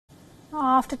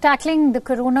After tackling the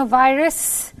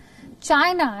coronavirus,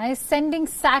 China is sending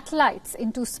satellites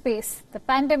into space. The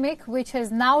pandemic, which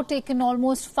has now taken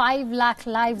almost 5 lakh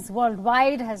lives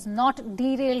worldwide, has not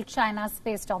derailed China's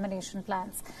space domination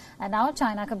plans. And now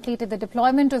China completed the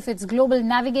deployment of its global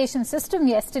navigation system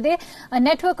yesterday, a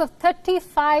network of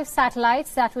 35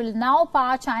 satellites that will now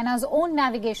power China's own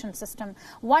navigation system,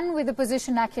 one with a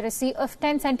position accuracy of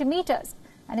 10 centimeters.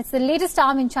 And it's the latest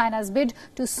arm in China's bid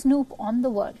to snoop on the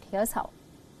world. Here's how.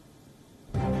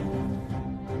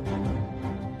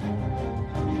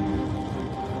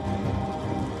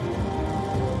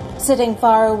 Sitting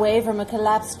far away from a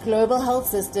collapsed global health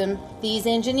system, these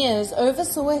engineers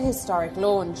oversaw a historic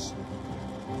launch.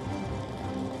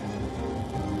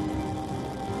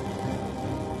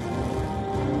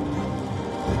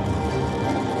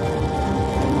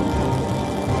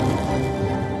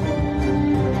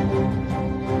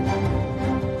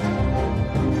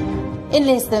 In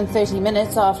less than 30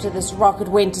 minutes after this rocket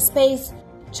went to space,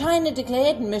 China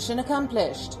declared mission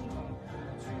accomplished.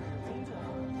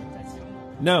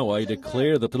 Now I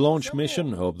declare that the launch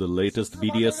mission of the latest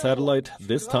BDS satellite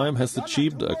this time has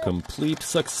achieved a complete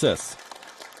success.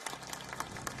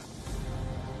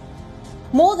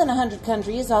 More than 100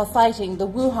 countries are fighting the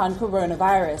Wuhan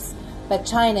coronavirus, but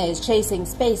China is chasing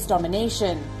space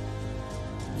domination.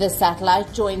 This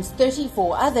satellite joins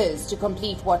 34 others to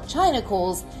complete what China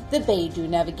calls the Beidou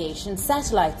navigation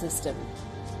satellite system.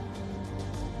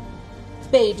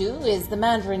 Beidou is the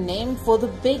Mandarin name for the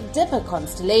Big Dipper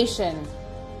constellation.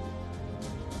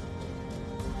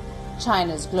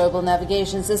 China's global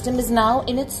navigation system is now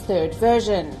in its third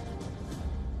version.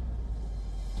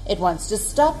 It wants to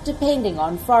stop depending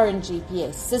on foreign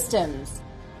GPS systems.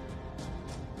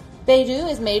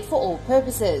 Beidou is made for all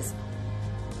purposes,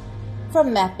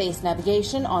 from map-based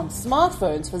navigation on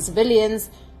smartphones for civilians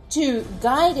to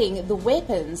guiding the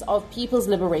weapons of People's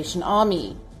Liberation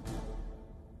Army.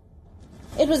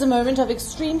 It was a moment of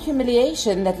extreme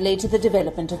humiliation that led to the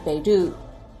development of Beidou.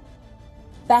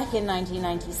 Back in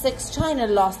 1996, China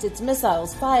lost its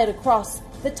missiles fired across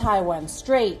the Taiwan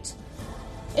Strait.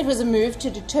 It was a move to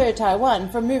deter Taiwan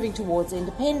from moving towards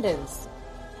independence.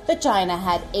 But China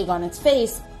had egg on its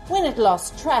face when it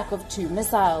lost track of 2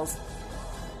 missiles.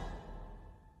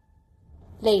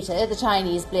 Later, the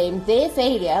Chinese blamed their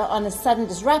failure on a sudden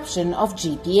disruption of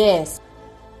GPS.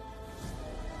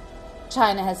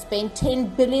 China has spent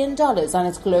 $10 billion on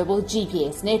its global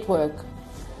GPS network,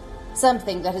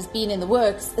 something that has been in the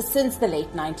works since the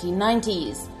late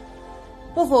 1990s.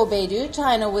 Before Beidou,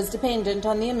 China was dependent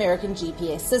on the American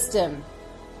GPS system,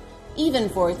 even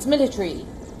for its military.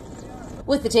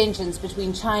 With the tensions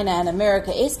between China and America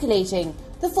escalating,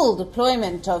 the full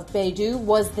deployment of Beidou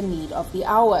was the need of the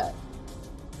hour.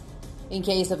 In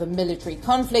case of a military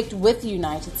conflict with the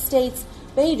United States,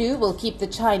 Beidou will keep the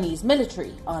Chinese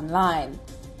military online.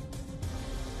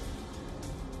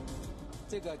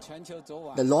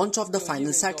 The launch of the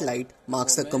final satellite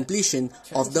marks the completion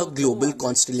of the global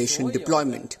constellation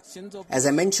deployment. As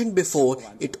I mentioned before,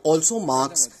 it also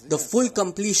marks the full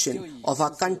completion of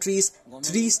our country's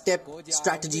 3-step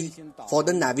strategy for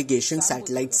the navigation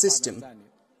satellite system.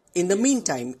 In the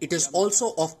meantime, it is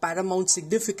also of paramount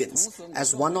significance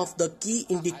as one of the key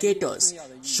indicators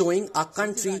showing our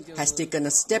country has taken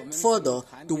a step further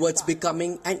towards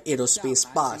becoming an aerospace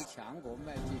power.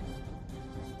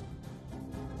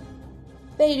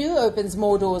 Beidou opens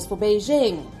more doors for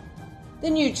Beijing. The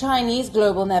new Chinese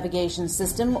global navigation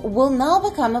system will now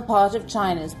become a part of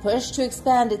China's push to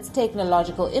expand its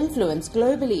technological influence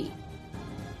globally.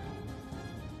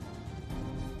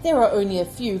 There are only a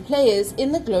few players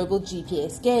in the global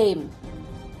GPS game.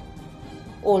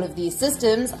 All of these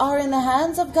systems are in the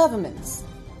hands of governments.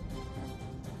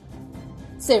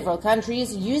 Several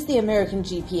countries use the American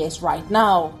GPS right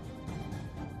now.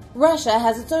 Russia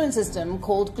has its own system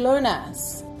called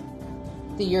GLONASS.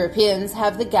 The Europeans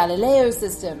have the Galileo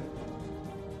system.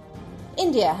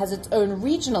 India has its own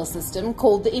regional system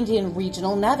called the Indian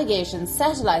Regional Navigation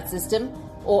Satellite System,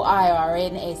 or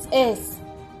IRNSS.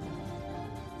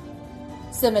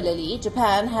 Similarly,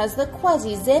 Japan has the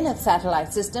Quasi-Zenith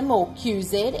Satellite System, or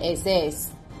QZSS.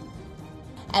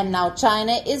 And now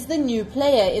China is the new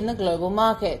player in the global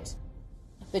market.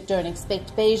 But don't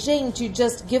expect Beijing to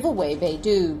just give away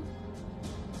Beidou.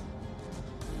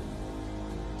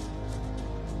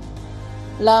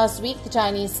 Last week, the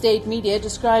Chinese state media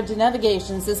described the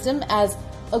navigation system as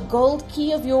a gold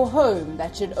key of your home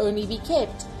that should only be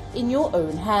kept in your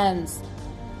own hands.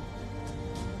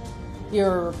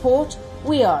 Bureau Report,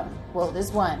 Wion, World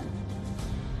is One.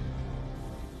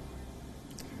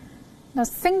 Now,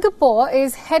 Singapore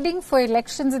is heading for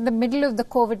elections in the middle of the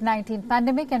COVID-19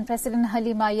 pandemic, and President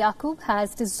Halimah Yacob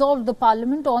has dissolved the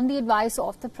parliament on the advice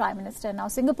of the Prime Minister. Now,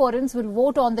 Singaporeans will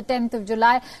vote on the 10th of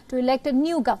July to elect a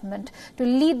new government to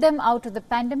lead them out of the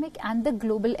pandemic and the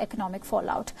global economic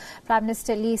fallout. Prime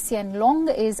Minister Lee Hsien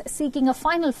Loong is seeking a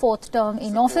final fourth term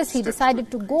in office. He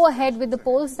decided to go ahead with the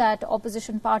polls that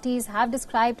opposition parties have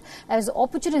described as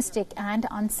opportunistic and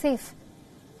unsafe.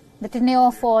 The tenure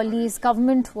for Lee's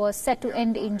government was set to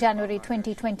end in January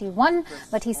 2021,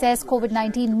 but he says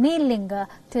COVID-19 may linger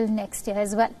till next year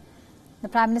as well. The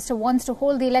Prime Minister wants to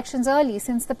hold the elections early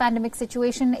since the pandemic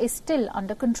situation is still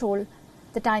under control.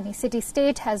 The tiny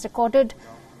city-state has recorded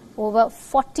over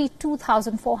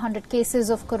 42,400 cases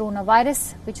of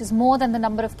coronavirus, which is more than the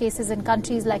number of cases in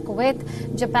countries like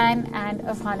Kuwait, Japan and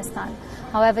Afghanistan.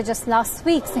 However, just last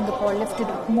week, Singapore lifted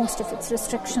most of its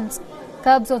restrictions.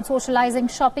 Curbs on socializing,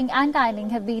 shopping and dining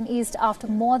have been eased after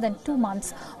more than 2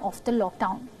 months of the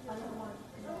lockdown.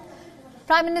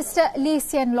 Prime Minister Lee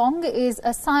Hsien Loong is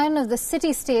a scion of the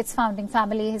city-state's founding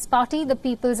family. His party, the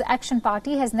People's Action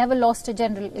Party, has never lost a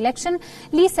general election.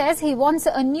 Lee says he wants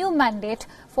a new mandate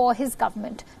for his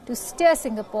government to steer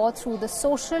Singapore through the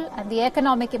social and the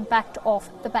economic impact of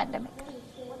the pandemic.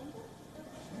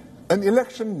 An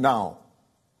election now,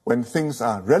 when things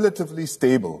are relatively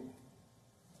stable,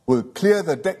 will clear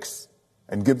the decks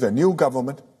and give the new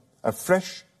government a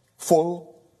fresh,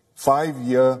 full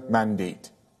 5-year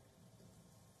mandate.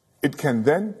 It can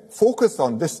then focus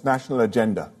on this national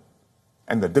agenda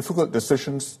and the difficult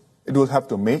decisions it will have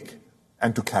to make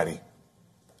and to carry.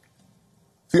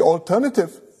 The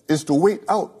alternative is to wait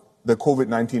out the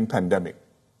COVID-19 pandemic.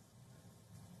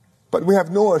 But we have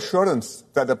no assurance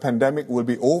that the pandemic will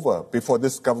be over before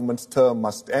this government's term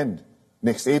must end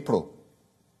next April.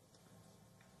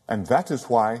 And that is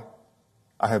why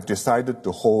I have decided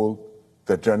to hold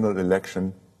the general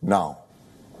election now.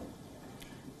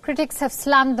 Critics have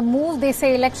slammed the move. They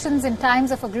say elections in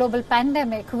times of a global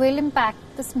pandemic will impact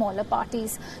the smaller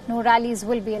parties. No rallies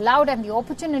will be allowed and the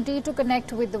opportunity to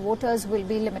connect with the voters will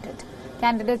be limited.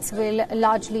 Candidates will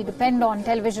largely depend on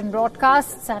television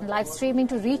broadcasts and live streaming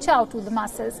to reach out to the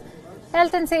masses.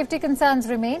 Health and safety concerns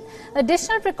remain.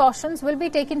 Additional precautions will be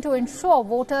taken to ensure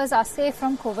voters are safe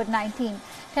from COVID-19.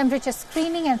 Temperature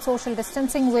screening and social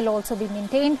distancing will also be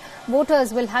maintained.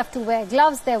 Voters will have to wear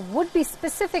gloves. There would be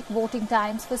specific voting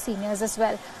times for seniors as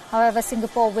well. However,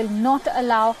 Singapore will not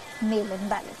allow mail-in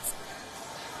ballots.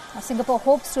 Now, Singapore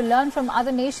hopes to learn from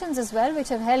other nations as well, which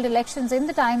have held elections in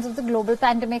the times of the global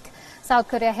pandemic. South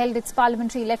Korea held its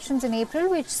parliamentary elections in April,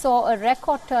 which saw a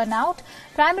record turnout.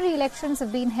 Primary elections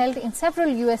have been held in several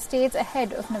US states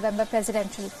ahead of November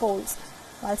presidential polls.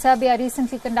 While Serbia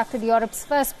recently conducted Europe's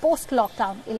first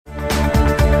post-lockdown election.